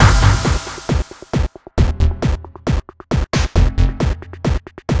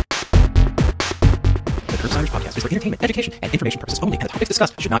for entertainment, education, and information purposes only, and the topics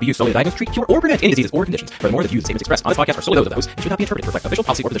discussed should not be used solely to diagnose, treat, cure, or prevent any diseases or conditions. Furthermore, the views and statements expressed on this podcast are solely those of the host and should not be interpreted to reflect official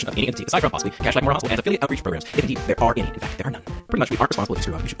policy or position of any entity aside from possibly Cash Life Memorial Hospital and affiliate outreach programs. If indeed there are any, in fact, there are none. Pretty much, we aren't responsible if you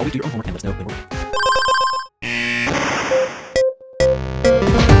screw up. You should always do your own homework and let us know when we're wrong.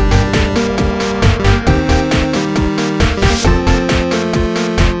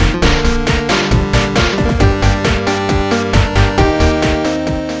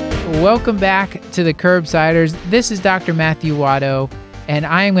 Welcome back to the Curbsiders. This is Dr. Matthew Watto, and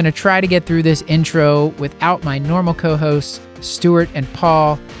I am going to try to get through this intro without my normal co-hosts, Stuart and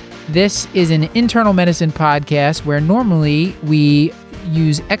Paul. This is an internal medicine podcast where normally we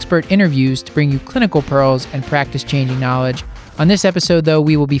use expert interviews to bring you clinical pearls and practice-changing knowledge. On this episode, though,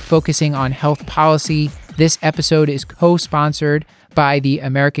 we will be focusing on health policy. This episode is co-sponsored by the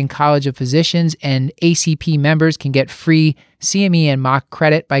American College of Physicians, and ACP members can get free CME and mock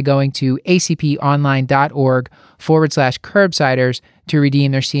credit by going to acponline.org/curbsiders to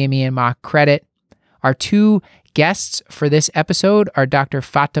redeem their CME and mock credit. Our two guests for this episode are Dr.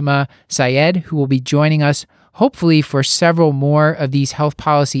 Fatima Syed, who will be joining us hopefully for several more of these health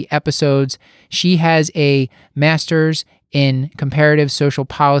policy episodes. She has a master's in comparative social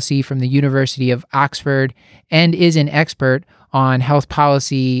policy from the University of Oxford and is an expert on health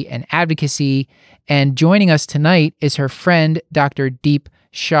policy and advocacy. And joining us tonight is her friend, Dr. Deep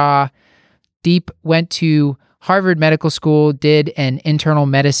Shah. Deep went to Harvard Medical School, did an internal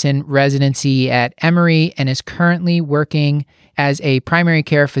medicine residency at Emory, and is currently working as a primary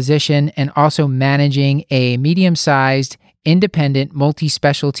care physician and also managing a medium-sized, independent,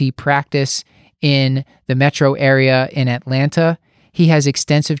 multi-specialty practice in the metro area in Atlanta. He has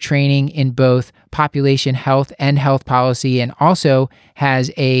extensive training in both population health and health policy, and also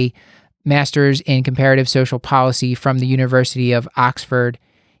has a master's in comparative social policy from the University of Oxford.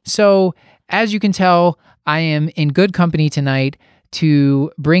 So, as you can tell, I am in good company tonight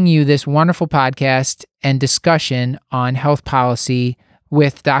to bring you this wonderful podcast and discussion on health policy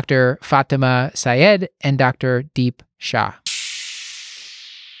with Dr. Fatima Syed and Dr. Deep Shah.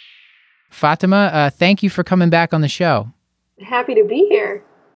 Fatima, thank you for coming back on the show. Happy to be here.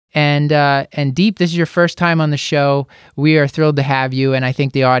 And Deep, this is your first time on the show. We are thrilled to have you, and I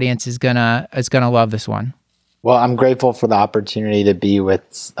think the audience is gonna love this one. Well, I'm grateful for the opportunity to be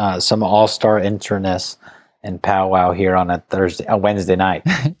with some all-star internists and powwow here on a Wednesday night.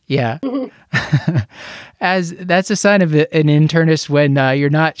 Yeah, as that's a sign of an internist when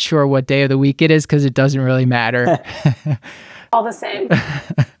you're not sure what day of the week it is because it doesn't really matter. All the same.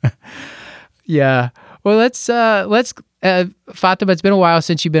 Yeah. Well, let's Fatima, it's been a while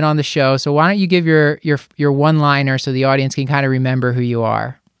since you've been on the show, so why don't you give your one-liner so the audience can kind of remember who you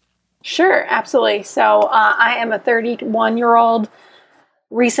are? Sure, absolutely. So I am a 31-year-old,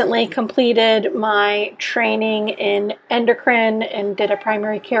 recently completed my training in endocrine and did a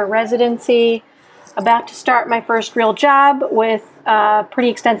primary care residency, about to start my first real job with pretty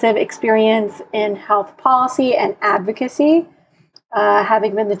extensive experience in health policy and advocacy.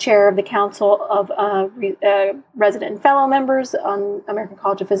 Having been the chair of the Council of Resident and Fellow Members on American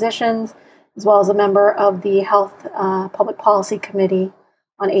College of Physicians, as well as a member of the Health Public Policy Committee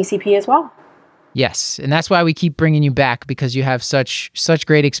on ACP as well. Yes, and that's why we keep bringing you back, because you have such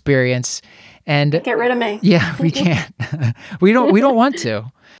great experience. And get rid of me. Yeah, we can't. we don't want to.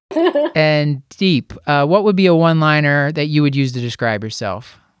 And Deep, what would be a one-liner that you would use to describe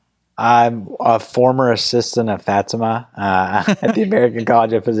yourself? I'm a former assistant of Fatima at the American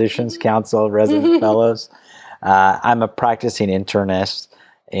College of Physicians Council of Resident Fellows. I'm a practicing internist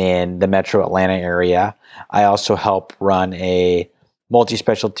in the metro Atlanta area. I also help run a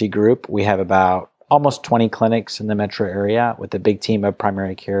multi-specialty group. We have about almost 20 clinics in the metro area with a big team of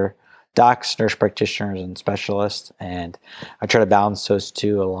primary care docs, nurse practitioners, and specialists. And I try to balance those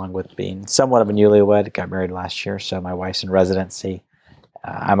two along with being somewhat of a newlywed. Got married last year, so my wife's in residency.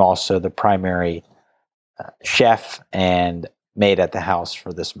 I'm also the primary chef and maid at the house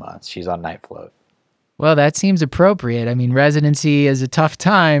for this month. She's on night float. Well, that seems appropriate. I mean, residency is a tough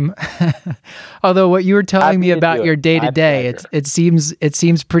time. Although what you were telling me about your day-to-day, it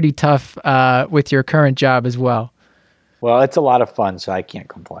seems pretty tough with your current job as well. Well, it's a lot of fun, so I can't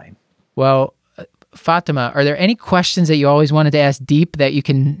complain. Well, Fatima, are there any questions that you always wanted to ask Deep that you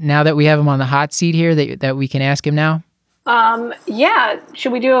can, now that we have him on the hot seat here, that we can ask him now? Yeah.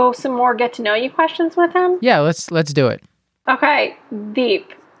 Should we do some more get to know you questions with him? Yeah, let's do it. Okay,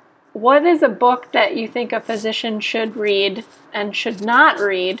 Deep. What is a book that you think a physician should read and should not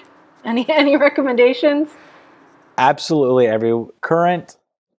read? Any recommendations? Absolutely. Every current,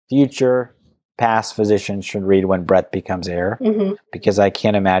 future, past physician should read When Breath Becomes Air, because I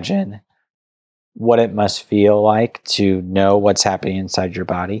can't imagine what it must feel like to know what's happening inside your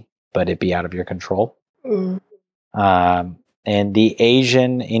body, but it be out of your control. Mm. And the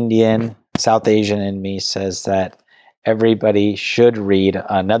Asian, Indian, South Asian in me says that everybody should read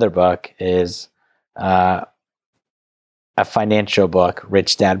another book, is a financial book,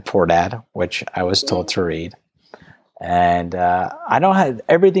 Rich Dad, Poor Dad, which I was told to read. And I don't have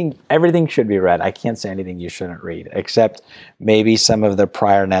everything should be read. I can't say anything you shouldn't read, except maybe some of the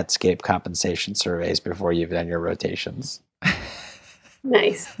prior Netscape compensation surveys before you've done your rotations.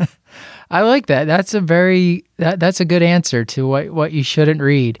 Nice. I like that. That's a good answer to what you shouldn't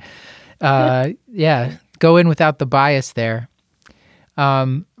read. Yeah, go in without the bias there.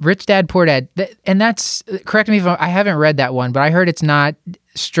 Rich Dad, Poor Dad, and that's, correct me if I haven't read that one, but I heard it's not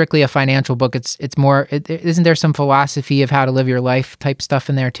strictly a financial book. It's more, isn't there some philosophy of how to live your life type stuff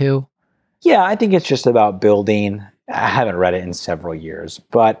in there too? Yeah, I think it's just about building. I haven't read it in several years,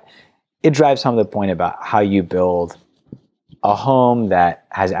 but it drives home the point about how you build a home that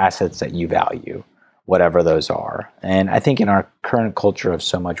has assets that you value, whatever those are. And I think in our current culture of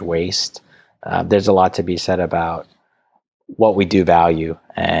so much waste, there's a lot to be said about what we do value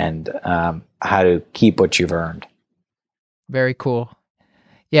and how to keep what you've earned. Very cool.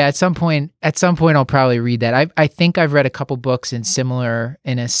 Yeah, at some point I'll probably read that. I think I've read a couple books in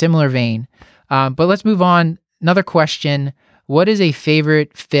a similar vein. But let's move on. Another question: what is a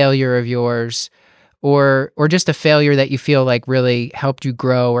favorite failure of yours, or just a failure that you feel like really helped you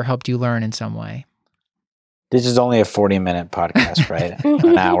grow or helped you learn in some way? This is only a 40-minute podcast, right?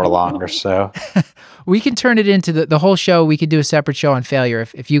 An hour long or so. We can turn it into the whole show. We could do a separate show on failure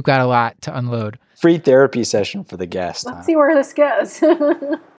if you've got a lot to unload. Free therapy session for the guest. Let's see where this goes.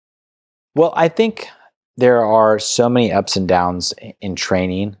 Well, I think there are so many ups and downs in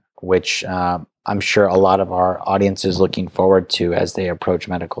training, which I'm sure a lot of our audience is looking forward to as they approach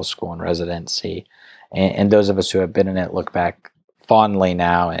medical school and residency. And those of us who have been in it look back fondly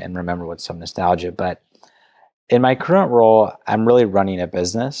now and remember with some nostalgia. But in my current role, I'm really running a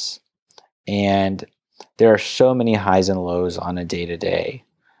business, and there are so many highs and lows on a day-to-day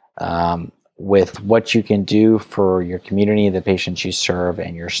with what you can do for your community, the patients you serve,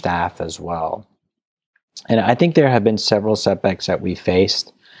 and your staff as well. And I think there have been several setbacks that we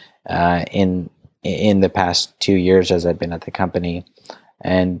faced in the past 2 years as I've been at the company.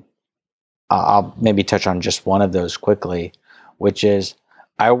 And I'll maybe touch on just one of those quickly, which is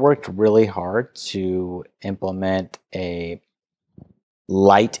I worked really hard to implement a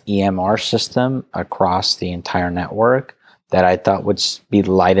light EMR system across the entire network that I thought would be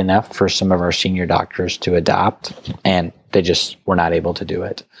light enough for some of our senior doctors to adopt, and they just were not able to do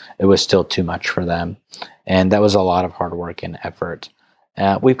it. It was still too much for them, and that was a lot of hard work and effort.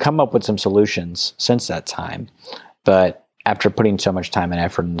 We've come up with some solutions since that time, but after putting so much time and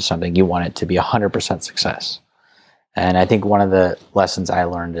effort into something, you want it to be 100% success. And I think one of the lessons I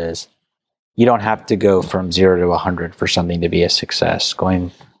learned is you don't have to go from 0 to 100 for something to be a success.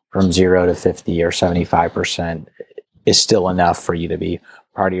 Going from 0 to 50 or 75% is still enough for you to be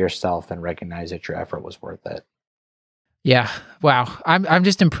proud of yourself and recognize that your effort was worth it. Yeah. Wow. I'm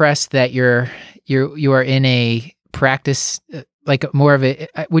just impressed that you are in a practice, like more of a,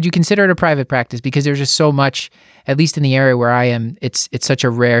 would you consider it a private practice? Because there's just so much, at least in the area where I am, it's such a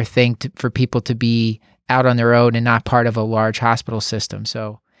rare thing for people to be out on their own and not part of a large hospital system.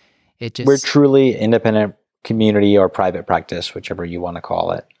 So we're truly independent community or private practice, whichever you want to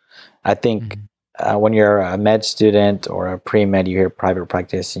call it. I think when you're a med student or a pre-med, you hear private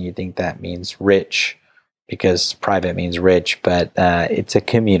practice and you think that means rich because private means rich, but it's a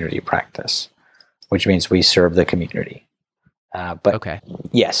community practice, which means we serve the community. But okay.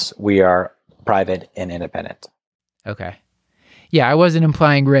 Yes, we are private and independent. Okay. Yeah, I wasn't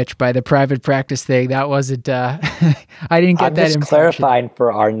implying rich by the private practice thing. That wasn't, I didn't get that impression. I'm just clarifying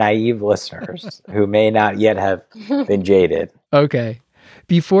for our naive listeners who may not yet have been jaded. Okay.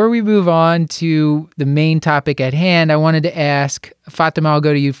 Before we move on to the main topic at hand, I wanted to ask, Fatima, I'll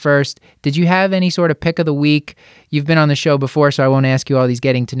go to you first. Did you have any sort of pick of the week? You've been on the show before, so I won't ask you all these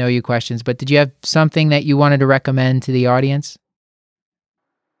getting to know you questions, but did you have something that you wanted to recommend to the audience?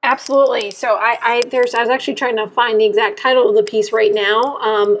 Absolutely. So I was actually trying to find the exact title of the piece right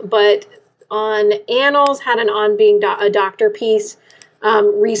now, but on Annals had an On Being a Doctor piece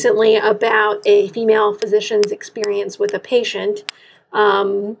recently about a female physician's experience with a patient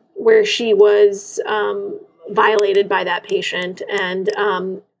where she was violated by that patient. And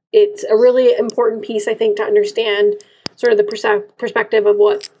it's a really important piece, I think, to understand sort of the perspective of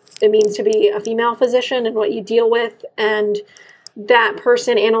what it means to be a female physician and what you deal with. And that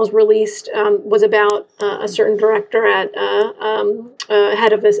person Annals released was about a certain director at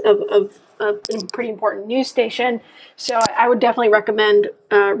head of a pretty important news station. So I would definitely recommend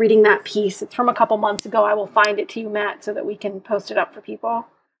reading that piece. It's from a couple months ago. I will find it to you, Matt, so that we can post it up for people.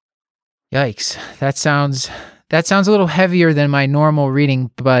 Yikes. That sounds a little heavier than my normal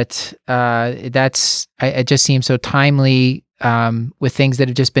reading, but it just seems so timely with things that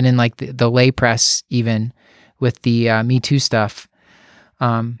have just been in like the lay press, even with the Me Too stuff.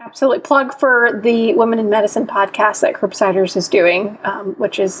 Absolutely. Plug for the Women in Medicine podcast that Curbsiders is doing,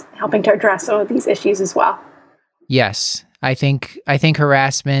 which is helping to address some of these issues as well. Yes. I think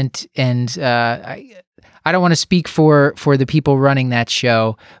harassment and I don't want to speak for the people running that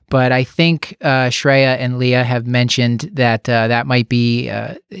show, but I think Shreya and Leah have mentioned that that might be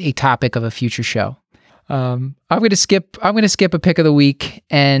a topic of a future show. I'm going to skip a pick of the week,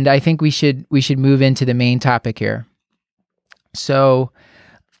 and I think we should move into the main topic here. So,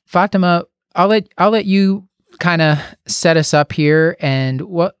 Fatima, I'll let you kind of set us up here, and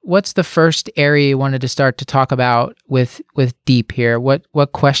what's the first area you wanted to start to talk about with Deep here?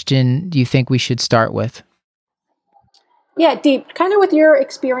 What question do you think we should start with? Yeah, Deep, kind of with your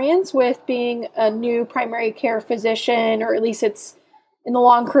experience with being a new primary care physician, or at least it's in the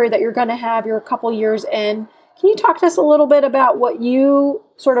long career that you're going to have, you're a couple years in. Can you talk to us a little bit about what you,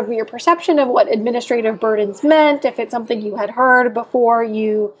 sort of your perception of what administrative burdens meant, if it's something you had heard before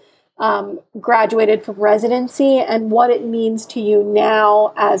you graduated from residency, and what it means to you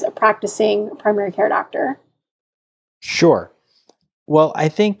now as a practicing primary care doctor? Sure. Well, I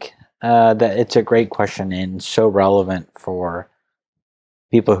think that it's a great question and so relevant for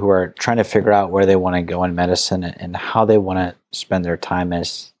people who are trying to figure out where they want to go in medicine and how they want to spend their time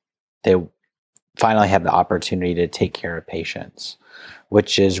as they finally have the opportunity to take care of patients,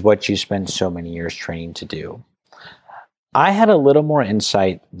 which is what you spend so many years training to do. I had a little more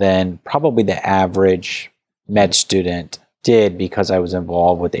insight than probably the average med student did because I was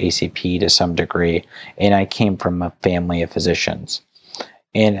involved with ACP to some degree, and I came from a family of physicians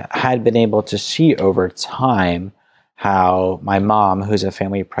and had been able to see over time how my mom, who's a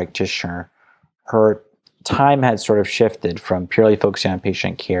family practitioner, her time had sort of shifted from purely focusing on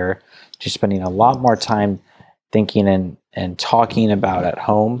patient care to spending a lot more time thinking and talking about at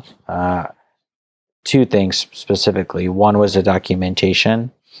home. Two things specifically. One was the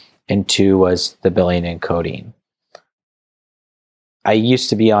documentation, and two was the billing and coding. I used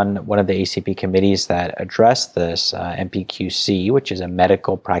to be on one of the ACP committees that addressed this, MPQC, which is a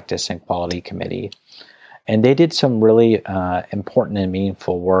medical practice and quality committee. And they did some really important and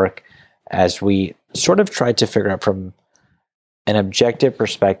meaningful work as we sort of tried to figure out from an objective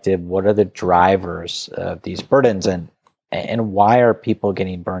perspective, what are the drivers of these burdens and why are people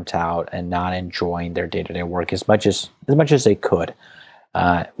getting burnt out and not enjoying their day-to-day work as much as they could?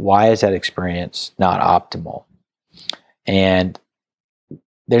 Why is that experience not optimal? And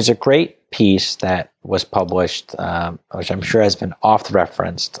there's a great piece that was published, which I'm sure has been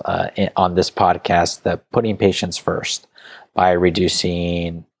oft-referenced on this podcast, that putting patients first by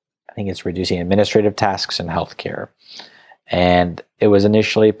reducing administrative tasks in healthcare. And it was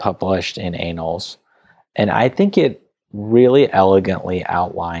initially published in Annals. And I think it really elegantly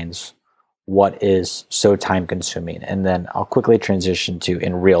outlines what is so time-consuming. And then I'll quickly transition to,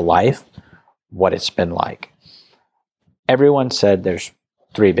 in real life, what it's been like. Everyone said there's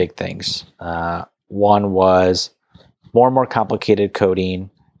three big things. One was more and more complicated coding.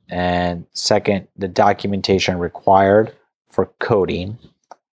 And second, the documentation required for coding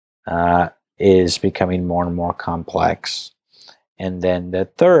is becoming more and more complex. And then the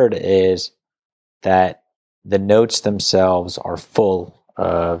third is that the notes themselves are full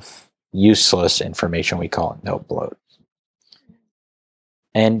of useless information. We call it note bloat.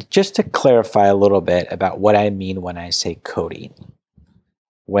 And just to clarify a little bit about what I mean when I say coding.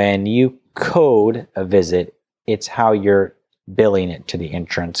 When you code a visit, it's how you're billing it to the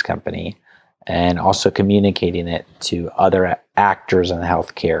insurance company and also communicating it to other actors in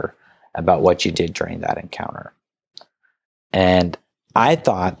healthcare about what you did during that encounter. And I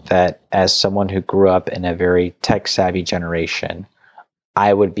thought that as someone who grew up in a very tech-savvy generation,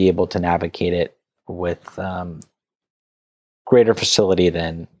 I would be able to navigate it with greater facility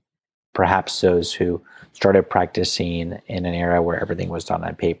than perhaps those who started practicing in an era where everything was done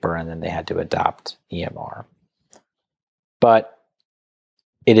on paper and then they had to adopt EMR. But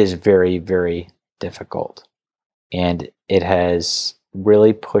it is very, very difficult. And it has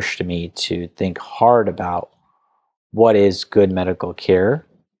really pushed me to think hard about what is good medical care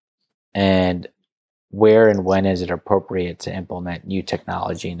and where and when is it appropriate to implement new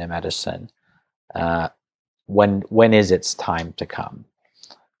technology into medicine. when is its time to come?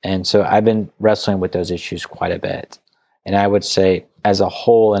 And so I've been wrestling with those issues quite a bit. And I would say, as a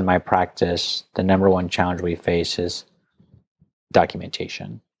whole in my practice, the number one challenge we face is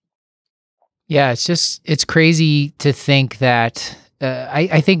documentation. Yeah, it's crazy to think that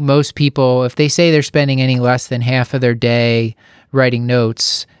I think most people, if they say they're spending any less than half of their day writing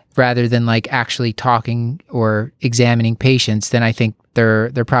notes rather than like actually talking or examining patients, then I think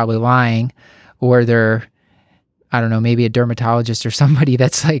they're probably lying, or they're, I don't know, maybe a dermatologist or somebody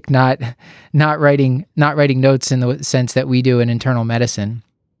that's like not writing notes in the sense that we do in internal medicine.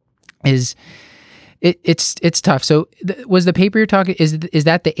 It's tough. So was the paper you're talking, is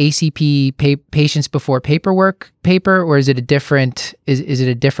that the ACP patients before paperwork paper, or is it a different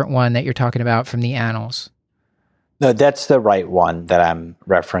one that you're talking about from the annals? No, that's the right one that I'm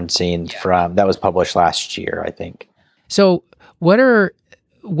referencing from, that was published last year, I think. So what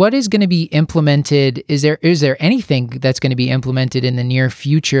is going to be implemented? Is there anything that's going to be implemented in the near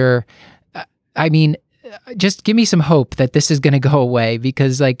future? I mean, just give me some hope that this is going to go away,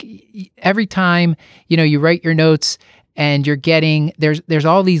 because like every time, you write your notes and you're getting, there's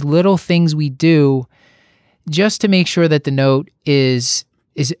all these little things we do just to make sure that the note is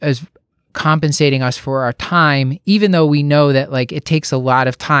compensating us for our time, even though we know that like it takes a lot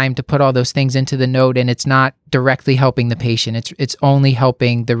of time to put all those things into the note and it's not directly helping the patient. It's only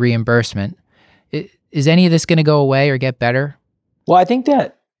helping the reimbursement. Is any of this going to go away or get better? Well, I think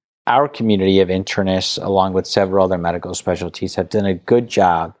that our community of internists, along with several other medical specialties, have done a good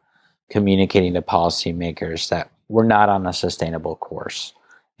job communicating to policymakers that we're not on a sustainable course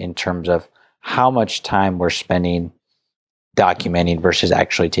in terms of how much time we're spending documenting versus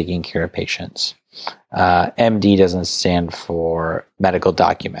actually taking care of patients. MD doesn't stand for medical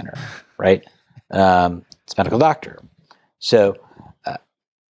documenter, right? It's medical doctor. So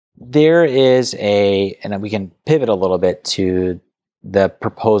there is and we can pivot a little bit to the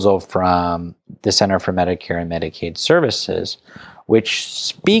proposal from the Center for Medicare and Medicaid Services, which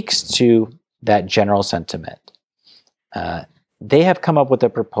speaks to that general sentiment. They have come up with a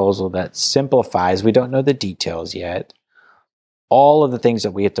proposal that simplifies, we don't know the details yet, all of the things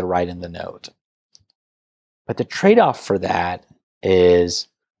that we have to write in the note. But the trade-off for that is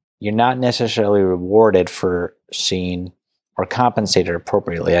you're not necessarily rewarded for seeing, or compensated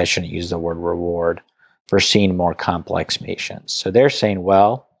appropriately, I shouldn't use the word reward, for seeing more complex patients. So they're saying,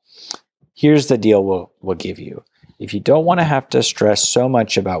 well, here's the deal we'll give you. If you don't want to have to stress so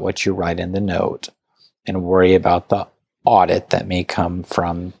much about what you write in the note and worry about the audit that may come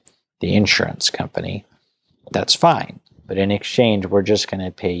from the insurance company, that's fine. But in exchange, we're just going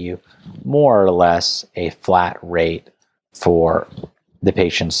to pay you more or less a flat rate for the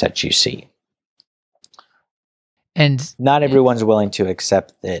patients that you see. And not everyone's willing to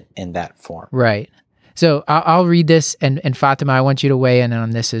accept it in that form. Right. So I'll read this, and Fatima, I want you to weigh in on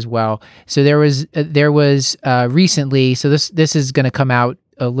this as well. So there was recently, so this is going to come out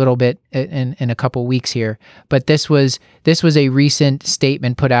a little bit in a couple weeks here, but this was a recent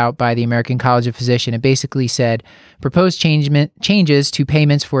statement put out by the American College of Physicians. It basically said, proposed changes to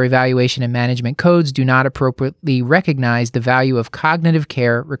payments for evaluation and management codes do not appropriately recognize the value of cognitive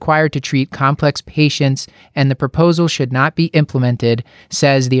care required to treat complex patients, and the proposal should not be implemented,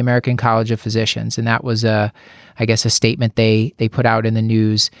 says the American College of Physicians. And that was I guess a statement they put out in the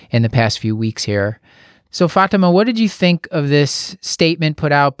news in the past few weeks here. So Fatima, what did you think of this statement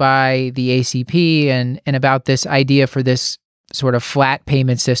put out by the ACP and about this idea for this sort of flat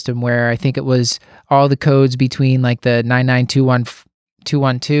payment system, where I think it was all the codes between like the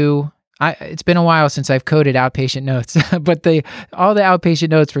 9921212? It's been a while since I've coded outpatient notes, but all the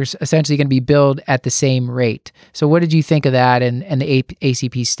outpatient notes were essentially going to be billed at the same rate. So what did you think of that and the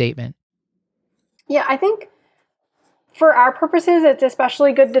ACP statement? Yeah, I think for our purposes, it's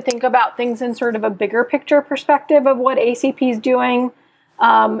especially good to think about things in sort of a bigger picture perspective of what ACP is doing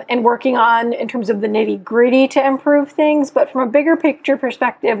and working on in terms of the nitty gritty to improve things. But from a bigger picture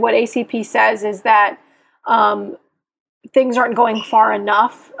perspective, what ACP says is that things aren't going far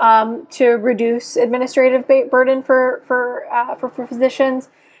enough to reduce administrative burden for physicians,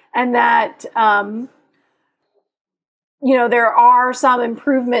 and that there are some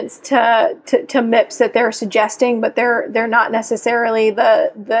improvements to MIPS that they're suggesting, but they're not necessarily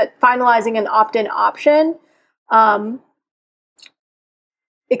the finalizing an opt-in option.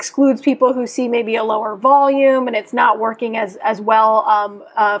 Excludes people who see maybe a lower volume, and it's not working as well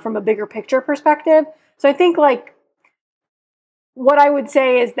from a bigger picture perspective. So I think what I would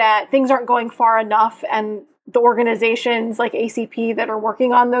say is that things aren't going far enough, and the organizations like ACP that are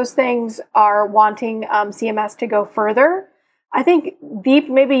working on those things are wanting CMS to go further. I think, Deep,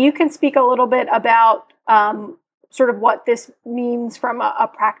 maybe you can speak a little bit about sort of what this means from a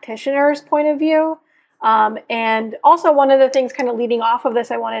practitioner's point of view. And also one of the things kind of leading off of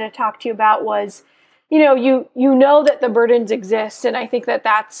this I wanted to talk to you about was, you know that the burdens exist, and I think that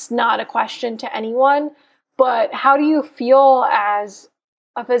that's not a question to anyone, but how do you feel as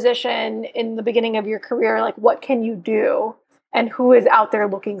a physician in the beginning of your career? Like, what can you do, and who is out there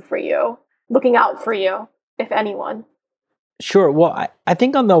looking out for you, if anyone? Sure. Well, I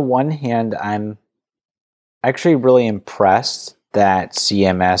think on the one hand, I'm actually really impressed that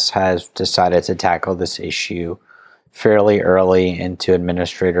CMS has decided to tackle this issue fairly early into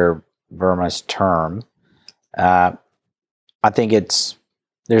Administrator Verma's term. I think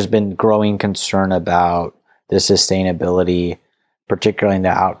there's been growing concern about the sustainability, particularly in the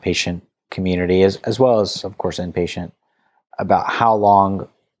outpatient community, as well as, of course, inpatient, about how long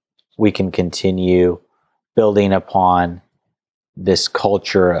we can continue building upon this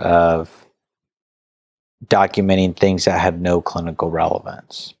culture of documenting things that have no clinical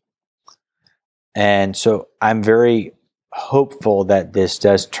relevance. And so I'm very hopeful that this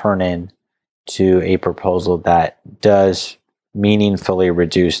does turn into a proposal that does meaningfully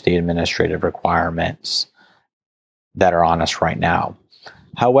reduce the administrative requirements that are on us right now.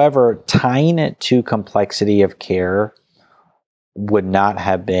 However, tying it to complexity of care would not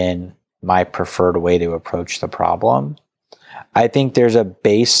have been my preferred way to approach the problem. I think there's a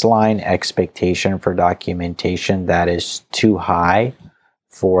baseline expectation for documentation that is too high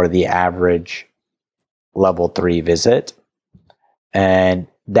for the average level 3 visit. And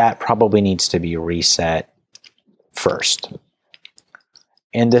that probably needs to be reset first.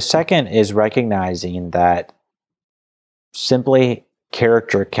 And the second is recognizing that simply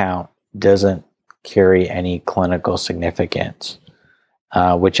character count doesn't carry any clinical significance,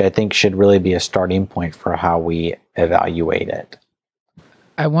 which I think should really be a starting point for how we evaluate it.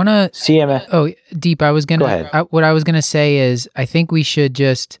 I want to... CMS... Oh, Deep, what I was going to say is I think we should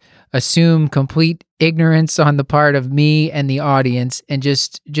just assume complete ignorance on the part of me and the audience and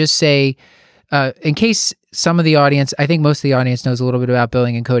just say, in case some of the audience, I think most of the audience knows a little bit about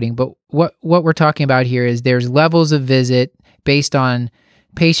billing and coding, but what we're talking about here is there's levels of visit based on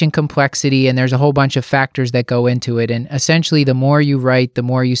patient complexity, and there's a whole bunch of factors that go into it. And essentially, the more you write, the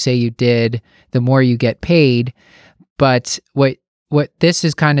more you say you did, the more you get paid. But what this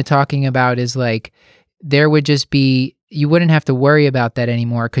is kind of talking about is like, there would just be, you wouldn't have to worry about that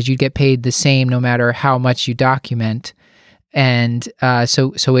anymore because you'd get paid the same no matter how much you document. And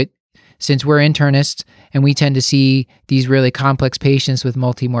so since we're internists and we tend to see these really complex patients with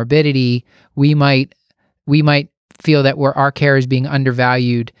multimorbidity, we might feel that our care is being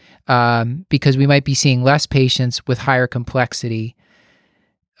undervalued because we might be seeing less patients with higher complexity.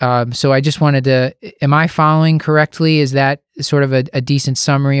 So I just wanted to, am I following correctly? Is that sort of a decent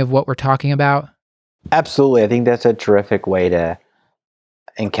summary of what we're talking about? Absolutely. I think that's a terrific way to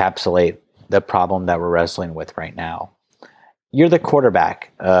encapsulate the problem that we're wrestling with right now. You're the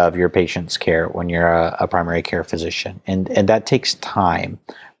quarterback of your patient's care when you're a primary care physician, and that takes time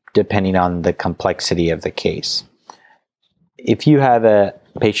depending on the complexity of the case. If you have a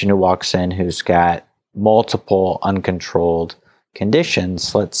patient who walks in who's got multiple uncontrolled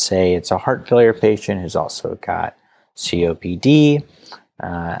conditions, let's say it's a heart failure patient who's also got COPD,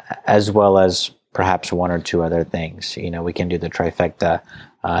 as well as perhaps one or two other things. We can do the trifecta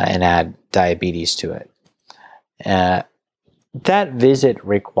and add diabetes to it. That visit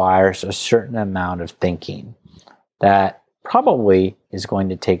requires a certain amount of thinking that probably is going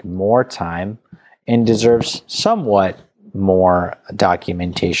to take more time and deserves somewhat more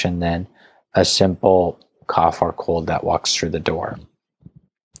documentation than a simple cough or cold that walks through the door.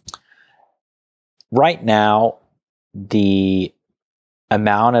 Right now, the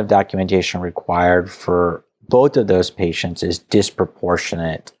amount of documentation required for both of those patients is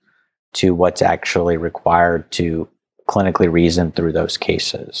disproportionate to what's actually required to clinically reason through those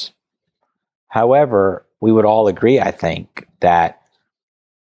cases. However, we would all agree, I think, that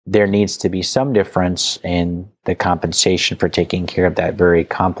there needs to be some difference in the compensation for taking care of that very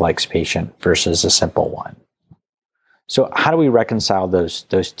complex patient versus a simple one. So how do we reconcile those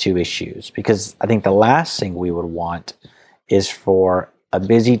two issues? Because I think the last thing we would want is for a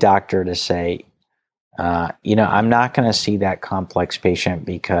busy doctor to say, I'm not going to see that complex patient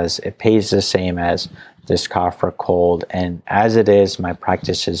because it pays the same as this cough or cold. And as it is, my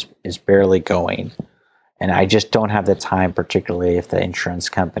practice is barely going. And I just don't have the time, particularly if the insurance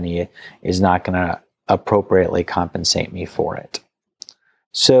company is not going to appropriately compensate me for it.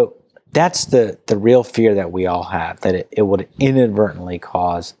 So that's the real fear that we all have, that it would inadvertently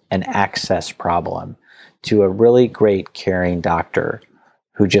cause an access problem to a really great caring doctor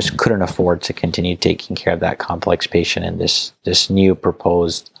who just couldn't afford to continue taking care of that complex patient in this new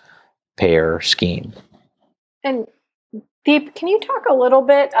proposed payer scheme. And Deep, can you talk a little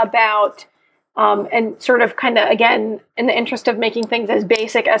bit about, and sort of kind of, again, in the interest of making things as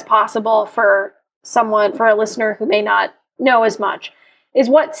basic as possible for a listener who may not know as much, is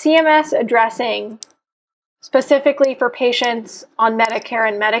what CMS addressing specifically for patients on Medicare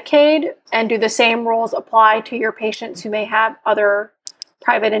and Medicaid, and do the same rules apply to your patients who may have other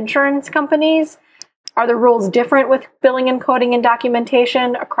private insurance companies? Are the rules different with billing and coding and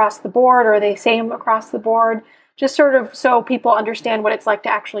documentation across the board, or are they same across the board? Just sort of so people understand what it's like to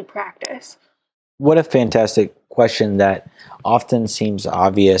actually practice. What a fantastic question that often seems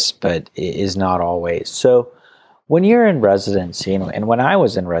obvious, but is not always. So when you're in residency, and when I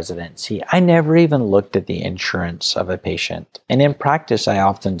was in residency, I never even looked at the insurance of a patient. And in practice, I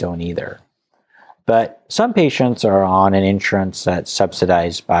often don't either. But some patients are on an insurance that's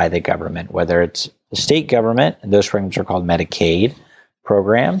subsidized by the government, whether it's the state government, and those programs are called Medicaid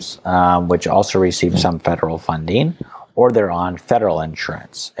programs, which also receive some federal funding, or they're on federal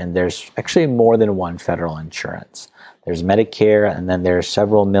insurance. And there's actually more than one federal insurance. There's Medicare, and then there's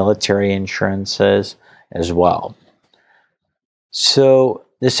several military insurances as well. So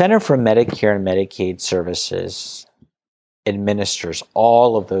the Center for Medicare and Medicaid Services administers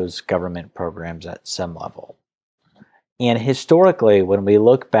all of those government programs at some level. And historically, when we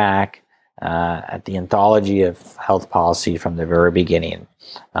look back at the anthology of health policy from the very beginning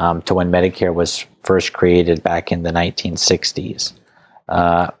to when Medicare was first created back in the 1960s,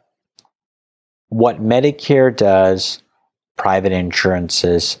 what Medicare does, private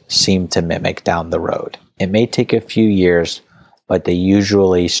insurances seem to mimic down the road. It may take a few years, but they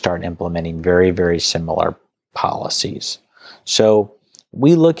usually start implementing very, very similar policies. So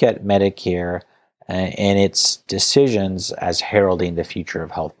we look at Medicare and its decisions as heralding the future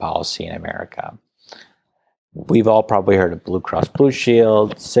of health policy in America. We've all probably heard of Blue Cross Blue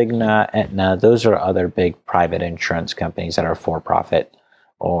Shield, Cigna, Aetna. Those are other big private insurance companies that are for-profit,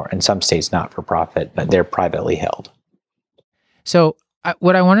 or in some states not for-profit, but they're privately held. So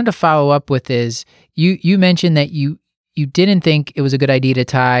what I wanted to follow up with is, you mentioned that you didn't think it was a good idea to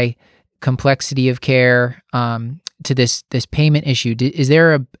tie complexity of care to this payment issue. Is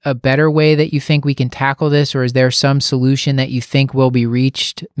there a better way that you think we can tackle this, or is there some solution that you think will be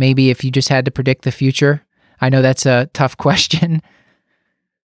reached, maybe if you just had to predict the future? I know that's a tough question.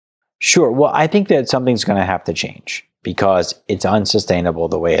 Sure. Well, I think that something's going to have to change because it's unsustainable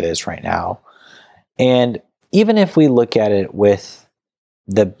the way it is right now. And even if we look at it with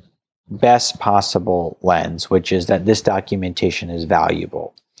the best possible lens, which is that this documentation is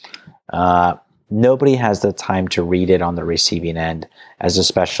valuable, nobody has the time to read it on the receiving end as a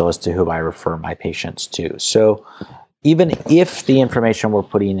specialist to whom I refer my patients to. So even if the information we're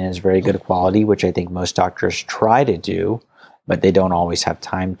putting in is very good quality, which I think most doctors try to do, but they don't always have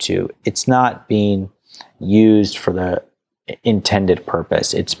time to, it's not being used for the intended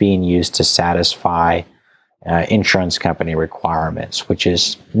purpose. It's being used to satisfy insurance company requirements, which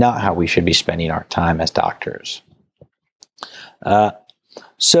is not how we should be spending our time as doctors.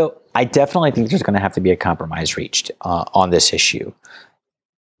 So I definitely think there's going to have to be a compromise reached on this issue.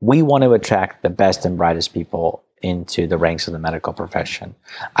 We want to attract the best and brightest people into the ranks of the medical profession.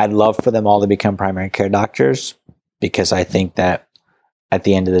 I'd love for them all to become primary care doctors, because I think that at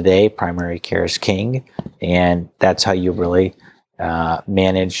the end of the day, primary care is king, and that's how you really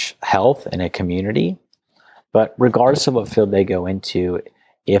manage health in a community. But regardless of what field they go into,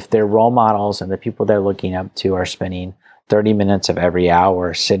 if their role models and the people they're looking up to are spending 30 minutes of every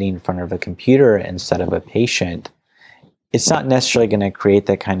hour sitting in front of a computer instead of a patient, it's not necessarily going to create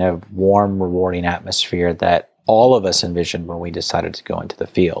that kind of warm, rewarding atmosphere that all of us envisioned when we decided to go into the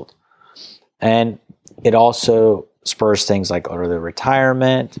field. And it also spurs things like early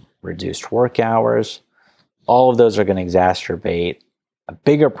retirement, reduced work hours. All of those are going to exacerbate a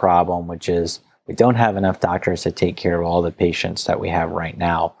bigger problem, which is we don't have enough doctors to take care of all the patients that we have right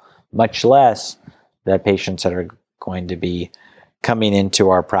now, much less the patients that are going to be coming into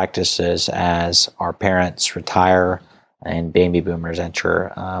our practices as our parents retire and baby boomers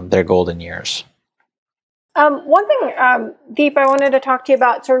enter their golden years. One thing, Deep, I wanted to talk to you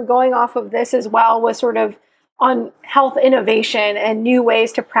about, sort of going off of this as well, was sort of on health innovation and new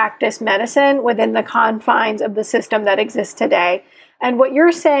ways to practice medicine within the confines of the system that exists today. And what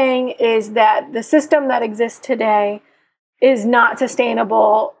you're saying is that the system that exists today is not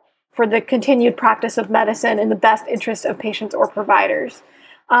sustainable for the continued practice of medicine in the best interest of patients or providers.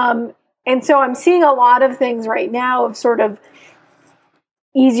 And so I'm seeing a lot of things right now of sort of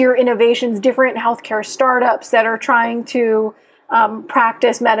easier innovations, different healthcare startups that are trying to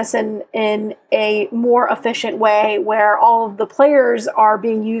practice medicine in a more efficient way where all of the players are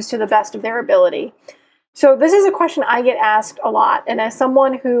being used to the best of their ability. So this is a question I get asked a lot. And as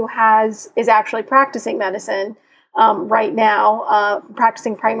someone who is actually practicing medicine right now,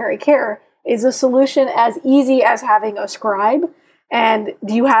 practicing primary care, is the solution as easy as having a scribe? And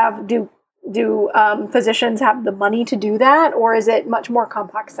do physicians have the money to do that, or is it much more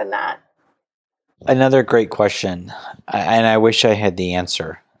complex than that? Another great question, and I wish I had the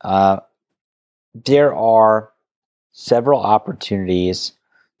answer. There are several opportunities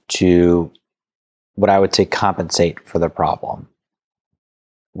to, what I would say, compensate for the problem,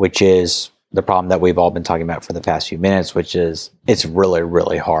 which is the problem that we've all been talking about for the past few minutes, which is it's really,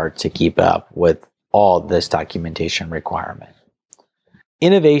 really hard to keep up with all this documentation requirement.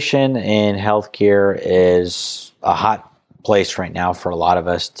 Innovation in healthcare is a hot place right now for a lot of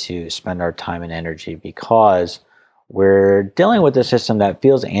us to spend our time and energy because we're dealing with a system that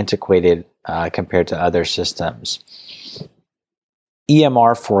feels antiquated compared to other systems.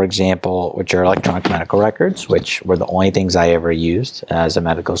 EMR, for example, which are electronic medical records, which were the only things I ever used as a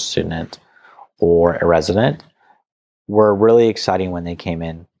medical student or a resident, were really exciting when they came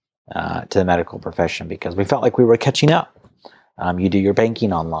in to the medical profession because we felt like we were catching up. You do your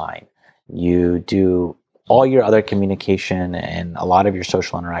banking online. You do all your other communication and a lot of your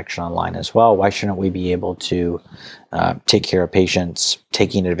social interaction online as well. Why shouldn't we be able to take care of patients,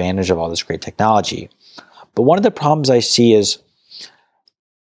 taking advantage of all this great technology? But one of the problems I see is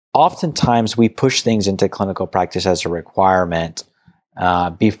oftentimes we push things into clinical practice as a requirement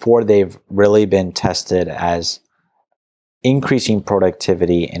before they've really been tested as increasing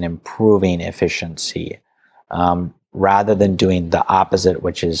productivity and improving efficiency. Rather than doing the opposite,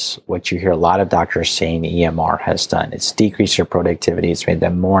 which is what you hear a lot of doctors saying EMR has done. It's decreased their productivity. It's made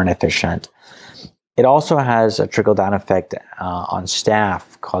them more inefficient. It also has a trickle-down effect on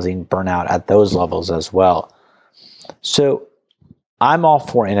staff, causing burnout at those levels as well. So I'm all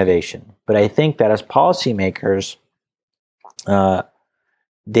for innovation, but I think that as policymakers,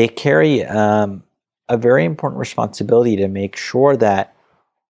 they carry a very important responsibility to make sure that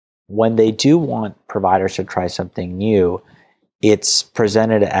when they do want providers to try something new, it's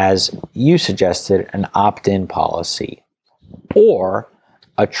presented as, you suggested, an opt-in policy or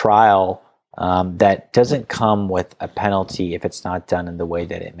a trial that doesn't come with a penalty if it's not done in the way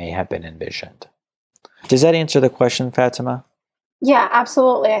that it may have been envisioned. Does that answer the question, Fatima? Yeah,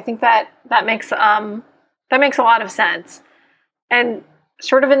 absolutely. I think that makes a lot of sense. And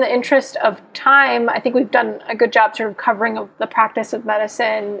sort of in the interest of time, I think we've done a good job sort of covering of the practice of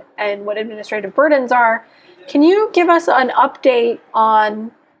medicine and what administrative burdens are. Can you give us an update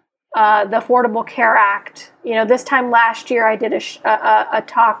on the Affordable Care Act? This time last year, I did a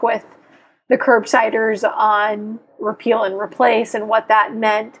talk with the curbsiders on repeal and replace and what that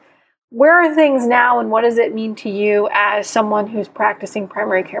meant. Where are things now, and what does it mean to you as someone who's practicing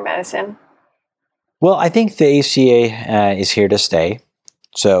primary care medicine? Well, I think the ACA is here to stay.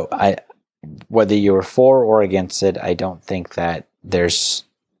 So whether you're for or against it, I don't think that there's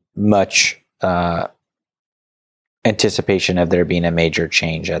much anticipation of there being a major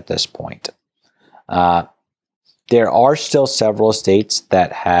change at this point. There are still several states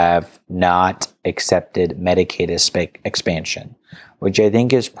that have not accepted Medicaid expansion, which I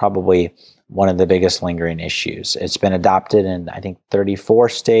think is probably one of the biggest lingering issues. It's been adopted in, I think, 34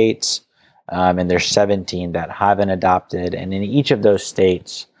 states. And there's 17 that haven't adopted. And in each of those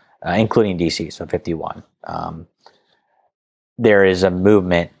states, including DC, so 51, there is a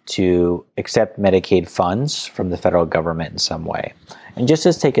movement to accept Medicaid funds from the federal government in some way. And just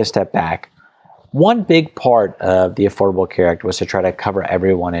to take a step back, one big part of the Affordable Care Act was to try to cover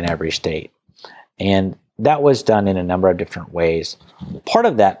everyone in every state. And that was done in a number of different ways. Part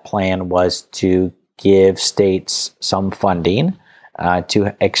of that plan was to give states some funding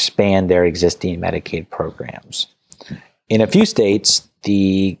to expand their existing Medicaid programs. In a few states,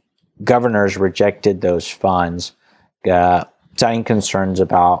 the governors rejected those funds, citing concerns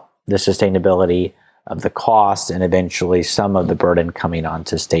about the sustainability of the cost and eventually some of the burden coming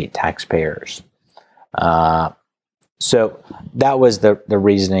onto state taxpayers. So that was the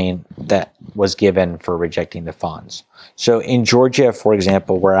reasoning that was given for rejecting the funds. So in Georgia, for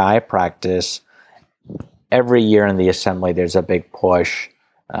example, where I practice, every year in the assembly, there's a big push,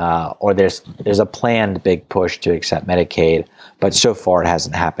 or there's a planned big push to accept Medicaid, but so far it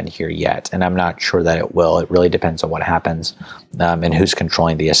hasn't happened here yet, and I'm not sure that it will. It really depends on what happens and who's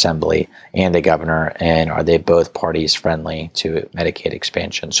controlling the assembly and the governor, and are they both parties friendly to Medicaid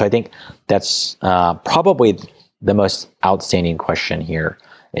expansion. So I think that's probably the most outstanding question here.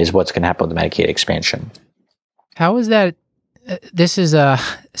 is what's going to happen with the Medicaid expansion. How is that? This is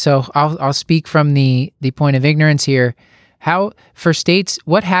so I'll speak from the point of ignorance here. How for states,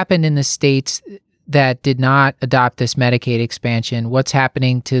 what happened in the states that did not adopt this Medicaid expansion? What's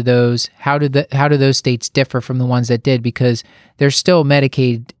happening to those? How do those states differ from the ones that did? Because there's still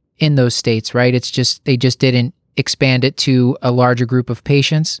Medicaid in those states, right? It's just they just didn't expand it to a larger group of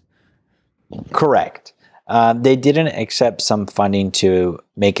patients. Correct. They didn't accept some funding to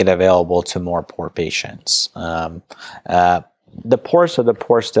make it available to more poor patients. The poorest of the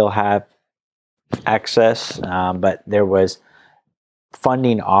poor still have access, but there was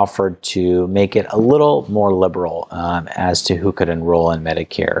funding offered to make it a little more liberal as to who could enroll in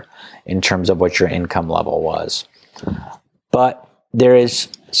Medicare in terms of what your income level was. But there is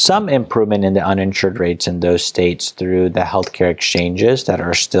some improvement in the uninsured rates in those states through the healthcare exchanges that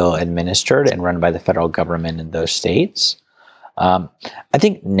are still administered and run by the federal government in those states. I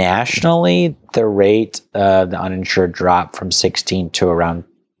think nationally, the rate of the uninsured dropped from 16 to around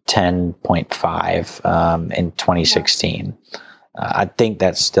 10.5 in 2016. I think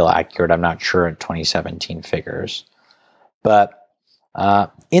that's still accurate. I'm not sure in 2017 figures. But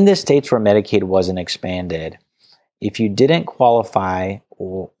in the states where Medicaid wasn't expanded, if you didn't qualify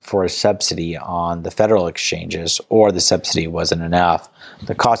for a subsidy on the federal exchanges or the subsidy wasn't enough,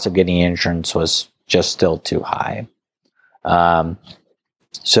 the cost of getting insurance was just still too high.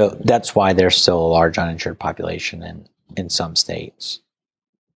 So that's why there's still a large uninsured population in some states.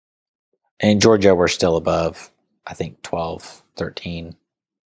 In Georgia, we're still above, I think, 12, 13,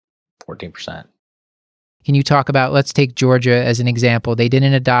 14%. Can you talk about, let's take Georgia as an example. They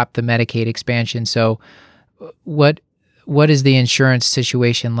didn't adopt the Medicaid expansion. So what is the insurance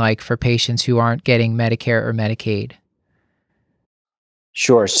situation like for patients who aren't getting Medicare or Medicaid?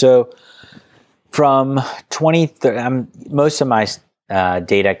 Sure. So from 2030, most of my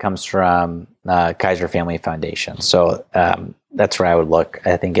data comes from Kaiser Family Foundation. So that's where I would look,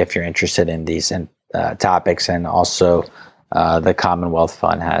 I think, if you're interested in these topics. And also the Commonwealth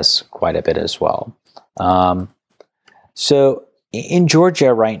Fund has quite a bit as well. So in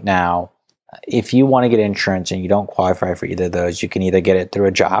Georgia right now, if you want to get insurance and you don't qualify for either of those, you can either get it through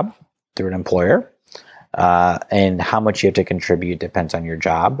a job, through an employer, and how much you have to contribute depends on your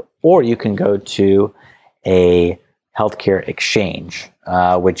job, or you can go to a healthcare exchange,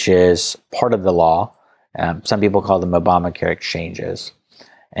 which is part of the law. Some people call them Obamacare exchanges.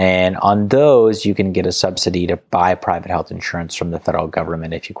 And on those, you can get a subsidy to buy private health insurance from the federal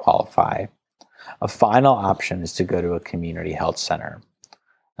government if you qualify. A final option is to go to a community health center.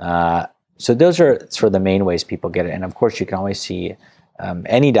 So those are sort of the main ways people get it. And of course, you can always see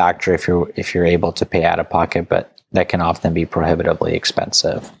any doctor if you're able to pay out of pocket, but that can often be prohibitively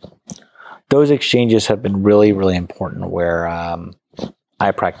expensive. Those exchanges have been really, really important where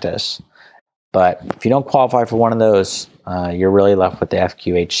I practice. But if you don't qualify for one of those, you're really left with the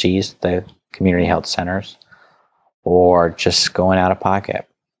FQHCs, the community health centers, or just going out of pocket.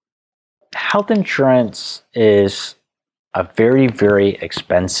 Health insurance is a very, very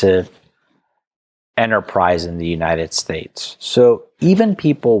expensive enterprise in the United States. So even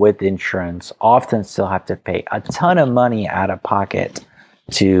people with insurance often still have to pay a ton of money out of pocket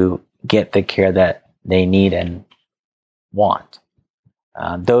to get the care that they need and want.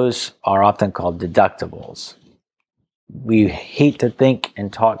 Those are often called deductibles. We hate to think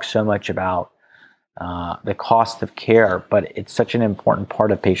and talk so much about the cost of care, but it's such an important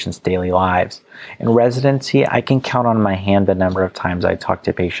part of patients' daily lives. In residency, I can count on my hand the number of times I talk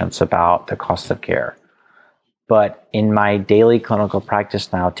to patients about the cost of care. But in my daily clinical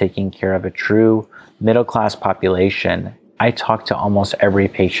practice now, taking care of a true middle-class population, I talk to almost every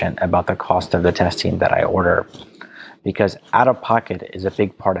patient about the cost of the testing that I order, because out-of-pocket is a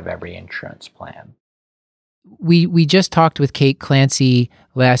big part of every insurance plan. We just talked with Kate Clancy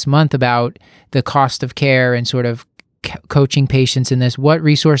last month about the cost of care and sort of coaching patients in this. What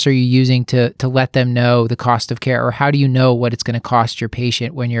resource are you using to let them know the cost of care, or how do you know what it's going to cost your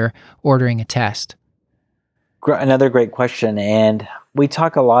patient when you're ordering a test? Another great question. And we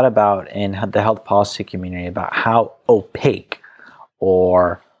talk a lot about in the health policy community about how opaque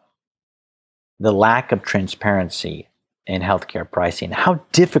or the lack of transparency in healthcare pricing, how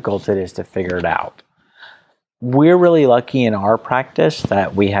difficult it is to figure it out. We're really lucky in our practice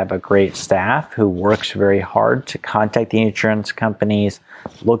that we have a great staff who works very hard to contact the insurance companies,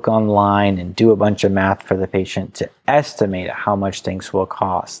 look online, and do a bunch of math for the patient to estimate how much things will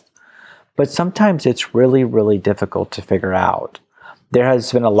cost. But sometimes it's really, really difficult to figure out. There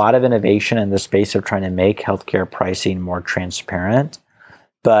has been a lot of innovation in the space of trying to make healthcare pricing more transparent,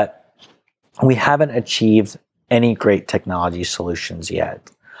 but we haven't achieved any great technology solutions yet.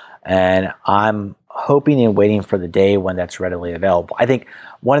 And I'm hoping and waiting for the day when that's readily available. I think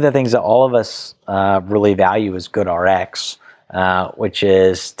one of the things that all of us really value is GoodRx, which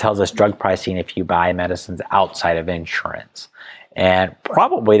tells us drug pricing if you buy medicines outside of insurance. And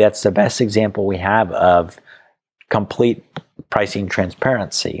probably that's the best example we have of complete pricing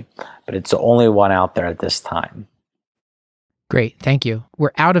transparency, but it's the only one out there at this time. Great, thank you.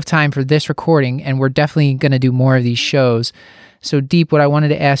 We're out of time for this recording, and we're definitely going to do more of these shows. So, Deep, what I wanted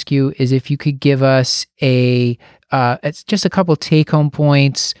to ask you is if you could give us just a couple take-home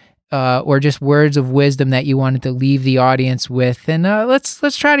points or just words of wisdom that you wanted to leave the audience with, and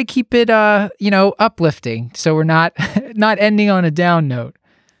let's try to keep it uplifting, so we're not ending on a down note.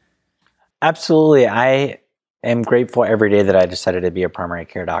 Absolutely, I am grateful every day that I decided to be a primary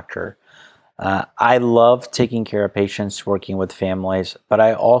care doctor. I love taking care of patients, working with families, but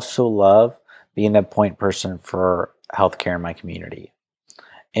I also love being the point person for healthcare in my community.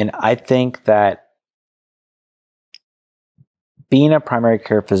 And I think that being a primary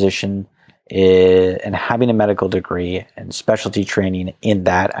care physician and having a medical degree and specialty training in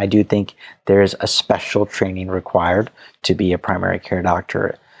that, I do think there is a special training required to be a primary care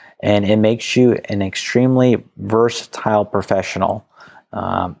doctor. And it makes you an extremely versatile professional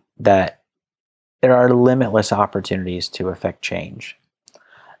that there are limitless opportunities to affect change.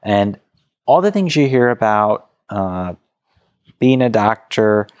 And all the things you hear about being a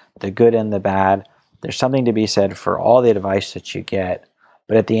doctor, the good and the bad, there's something to be said for all the advice that you get.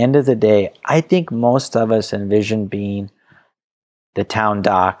 But at the end of the day, I think most of us envision being the town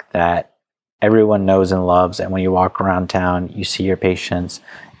doc that everyone knows and loves. And when you walk around town, you see your patients,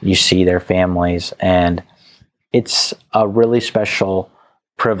 you see their families, and it's a really special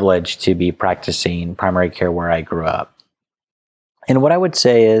privilege to be practicing primary care where I grew up. And what I would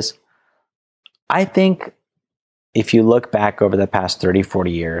say is, I think if you look back over the past 30,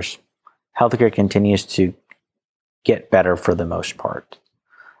 40 years, healthcare continues to get better for the most part.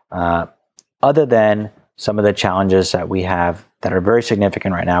 Other than some of the challenges that we have that are very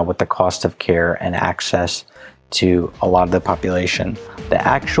significant right now with the cost of care and access to a lot of the population, the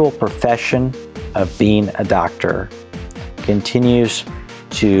actual profession of being a doctor continues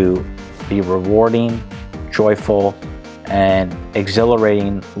to be rewarding, joyful, and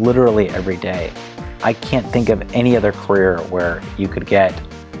exhilarating literally every day. I can't think of any other career where you could get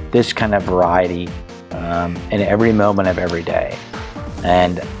this kind of variety in every moment of every day.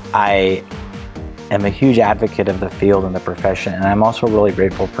 And I am a huge advocate of the field and the profession, and I'm also really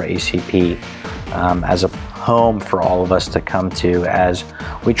grateful for ACP as a home for all of us to come to as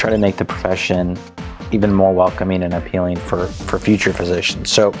we try to make the profession even more welcoming and appealing for future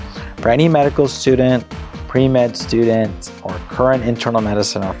physicians. So for any medical student, pre-med student, or current internal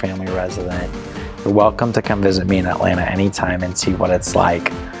medicine or family resident, you're welcome to come visit me in Atlanta anytime and see what it's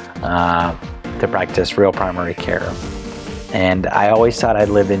like to practice real primary care. And I always thought I'd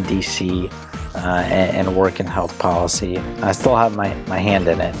live in DC and work in health policy. I still have my hand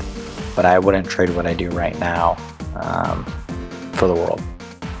in it, but I wouldn't trade what I do right now for the world.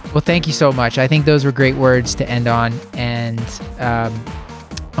 Well, thank you so much. I think those were great words to end on, and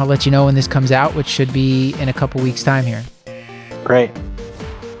I'll let you know when this comes out, which should be in a couple weeks' time here. Great.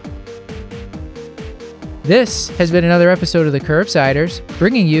 This has been another episode of The Curbsiders,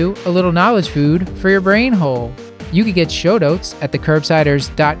 bringing you a little knowledge food for your brain hole. You can get show notes at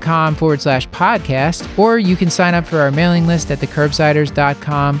thecurbsiders.com/podcast, or you can sign up for our mailing list at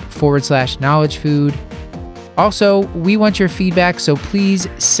thecurbsiders.com/knowledge food. Also, we want your feedback, so please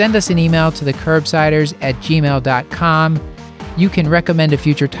send us an email to thecurbsiders@gmail.com. You can recommend a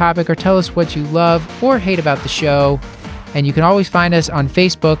future topic or tell us what you love or hate about the show. And you can always find us on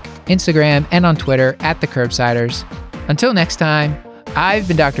Facebook, Instagram, and on Twitter at The Curbsiders. Until next time, I've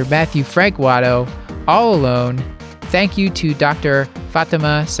been Dr. Matthew Frank Watto, all alone. Thank you to Dr.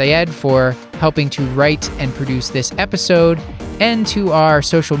 Fatima Sayed for helping to write and produce this episode, and to our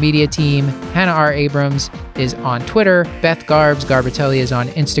social media team. Hannah R. Abrams is on Twitter, Beth Garbatelli is on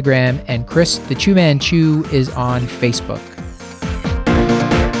Instagram, and Chris the Chew Man Chew is on Facebook.